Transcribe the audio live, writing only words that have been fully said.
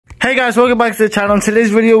Hey guys, welcome back to the channel. In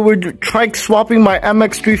today's video, we're trike swapping my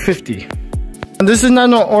Mx350. And this is not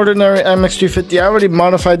an ordinary Mx350. I already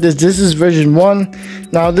modified this. This is version 1.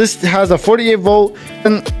 Now this has a 48 volt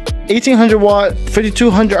and 1800 watt,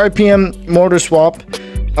 5200 RPM motor swap.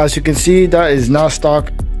 As you can see, that is not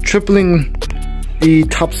stock, tripling the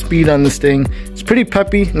top speed on this thing. It's pretty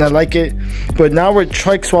peppy and I like it. But now we're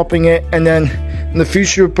trike swapping it, and then in the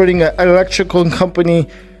future we're putting an electrical company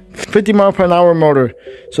 50 mile per hour motor.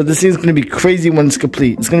 So this thing's gonna be crazy when it's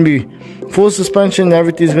complete. It's gonna be full suspension and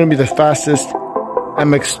everything's gonna be the fastest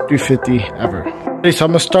Mx350 ever. Okay, so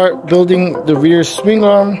I'm gonna start building the rear swing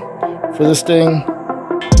arm for this thing.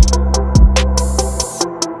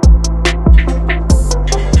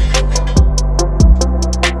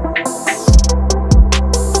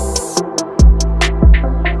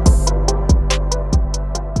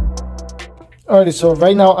 Alrighty, so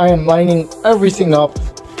right now I am lining everything up.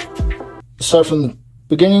 Start from the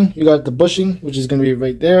beginning. You got the bushing, which is going to be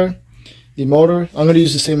right there. The motor, I'm going to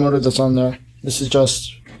use the same motor that's on there. This is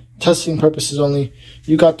just testing purposes only.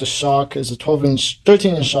 You got the shock, it's a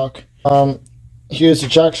 13-inch shock. Here's the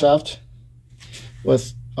jack shaft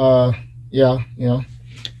with and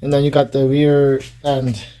then you got the rear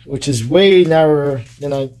end, which is way narrower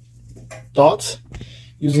than I thought,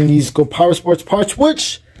 using these Go Power Sports parts,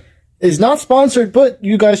 which is not sponsored, but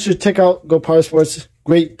you guys should check out Go Power Sports.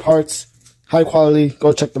 Great parts, high quality.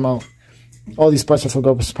 Go check them out. All these parts are for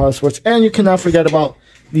Go Power Sports. And you cannot forget about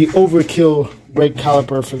the overkill brake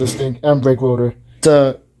caliper for this thing and brake rotor. It's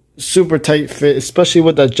a super tight fit, especially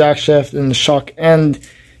with the jack shaft and the shock and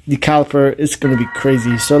the caliper. It's gonna be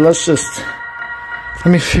crazy. So let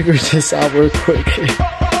me figure this out real quick.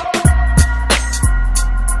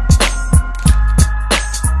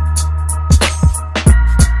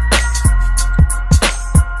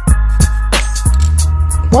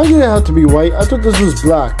 Why did it have to be white? I thought this was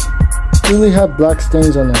black. It really had black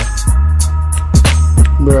stains on there.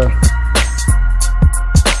 Bruh.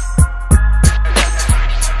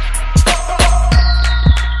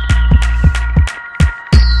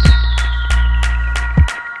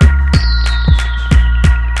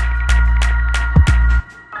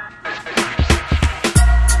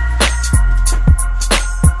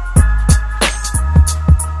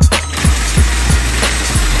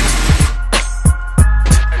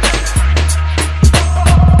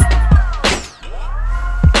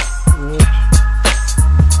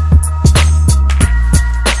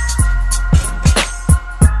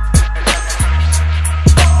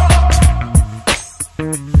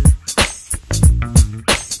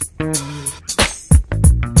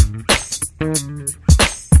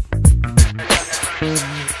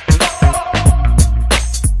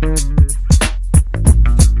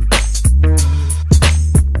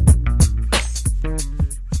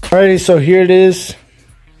 Alrighty, so here it is.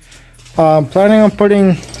 I'm planning on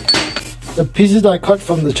putting the pieces that I cut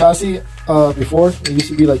from the chassis before. It used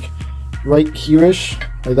to be like right here-ish,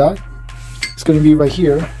 like that. It's going to be right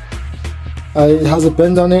here. It has a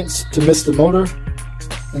bend on it to miss the motor,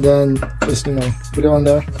 and then just, you know, put it on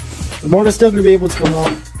there. The motor's still going to be able to come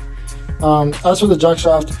out. As for the jack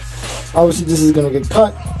shaft, obviously this is going to get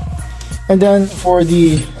cut. And then for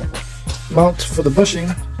the mount for the bushing,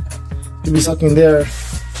 to be something there.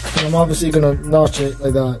 I'm obviously gonna notch it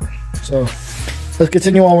like that. So let's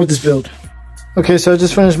continue on with this build. Okay, so I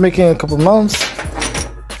just finished making a couple mounts.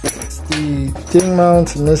 It's the ding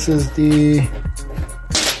mount, and this is the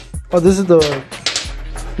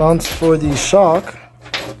mounts for the shock.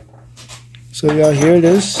 So yeah, here it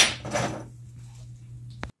is.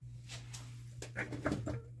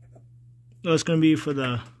 So it's gonna be for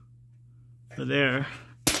there.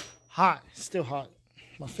 Hot, still hot.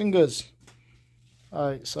 My fingers.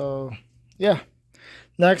 Alright, so yeah.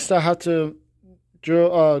 Next I have to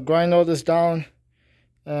grind all this down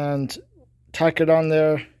and tack it on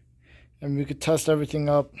there, and we could test everything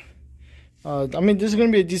up. I mean, this is going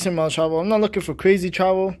to be a decent amount of travel. I'm not looking for crazy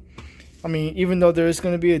travel. I mean, even though there is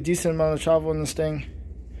going to be a decent amount of travel in this thing.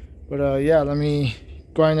 But yeah, let me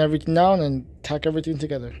grind everything down and tack everything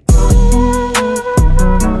together.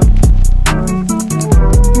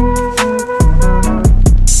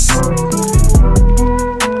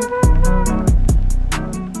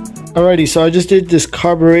 Alrighty, so I just did this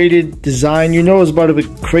carbureted design. You know it's about to be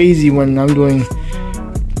crazy when I'm doing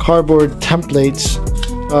cardboard templates.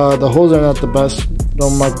 The holes are not the best,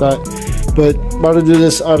 don't mark that. But about to do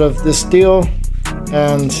this out of this steel,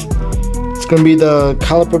 and it's going to be the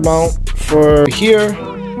caliper mount for here,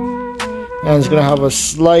 and it's going to have a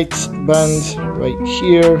slight bend right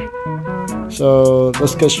here. So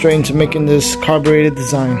let's get straight into making this carbureted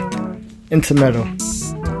design into metal.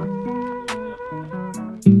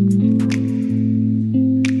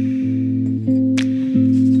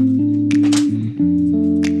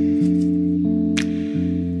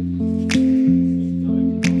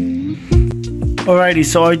 Alrighty,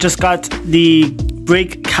 so I just got the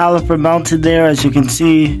brake caliper mounted there. As you can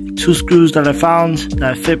see, 2 screws that I found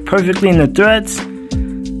that fit perfectly in the threads.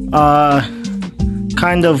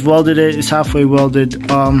 Kind of welded it, it's halfway welded.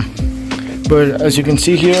 But as you can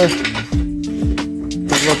see here,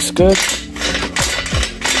 it looks good.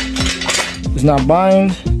 It's not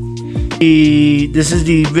bind. This is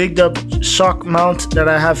the rigged up shock mount that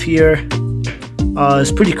I have here.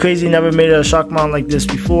 It's pretty crazy, never made a shock mount like this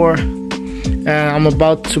before. And I'm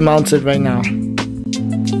about to mount it right now.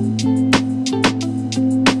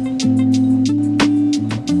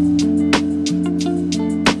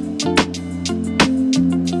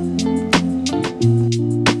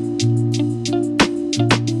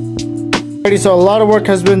 So a lot of work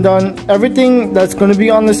has been done. Everything that's going to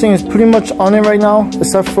be on this thing is pretty much on it right now,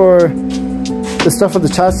 except for the stuff with the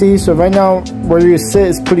chassis. So right now, where you sit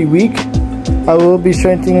is pretty weak. I will be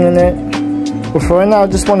strengthening it. But for right now, I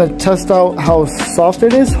just want to test out how soft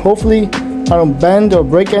it is. Hopefully, I don't bend or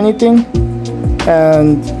break anything.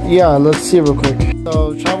 And yeah, let's see real quick.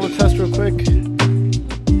 So travel test real quick.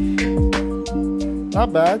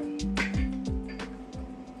 Not bad.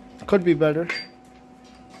 Could be better.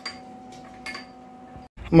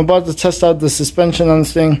 I'm about to test out the suspension on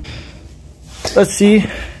this thing. Let's see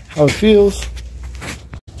how it feels.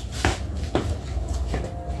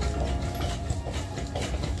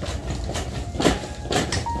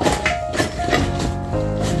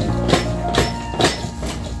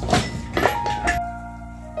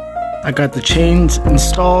 I got the chains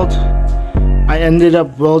installed. I ended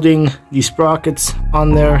up welding these sprockets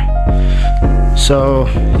on there. So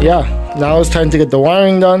yeah, now it's time to get the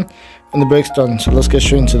wiring done and the brakes done. So let's get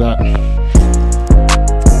straight into that.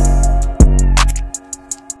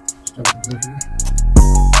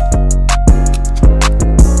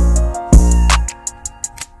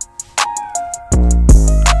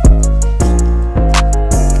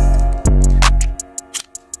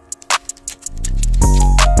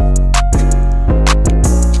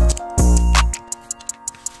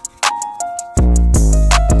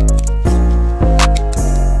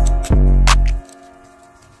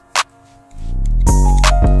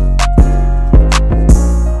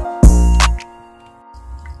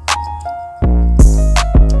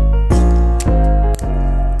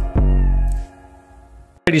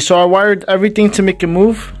 So I wired everything to make it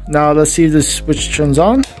move. Now let's see if this switch turns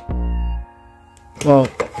on. Well,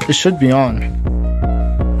 it should be on.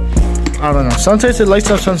 I don't know. Sometimes it lights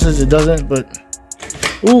up, sometimes it doesn't, but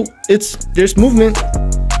ooh, there's movement.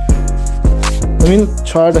 Let me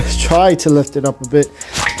try to lift it up a bit.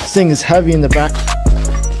 This thing is heavy in the back.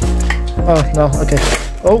 Oh no, okay.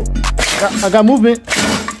 Oh, I got movement.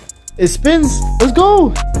 It spins. Let's go.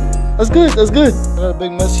 That's good, that's good. Got a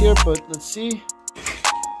big mess here, but let's see.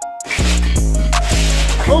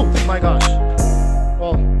 Oh my gosh.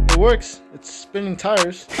 Well, it works. It's spinning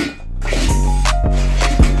tires.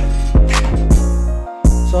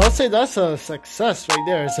 So I'll say that's a success right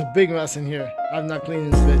there. It's a big mess in here. I'm not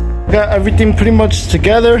cleaning this bit. Got everything pretty much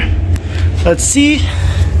together. Let's see.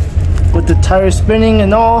 With the tire spinning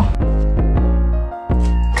and all.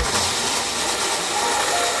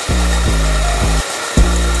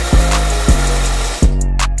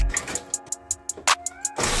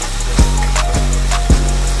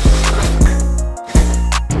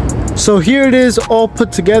 So here it is, all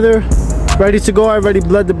put together, ready to go. I already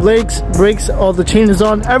bled the brakes, all the chain is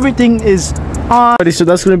on, everything is on. So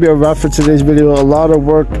that's going to be a wrap for today's video. A lot of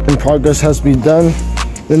work in progress has been done.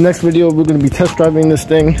 The next video, we're going to be test driving this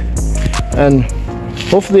thing, and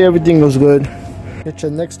hopefully everything goes good. Catch you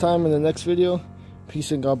next time in the next video.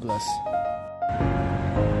 Peace and God bless.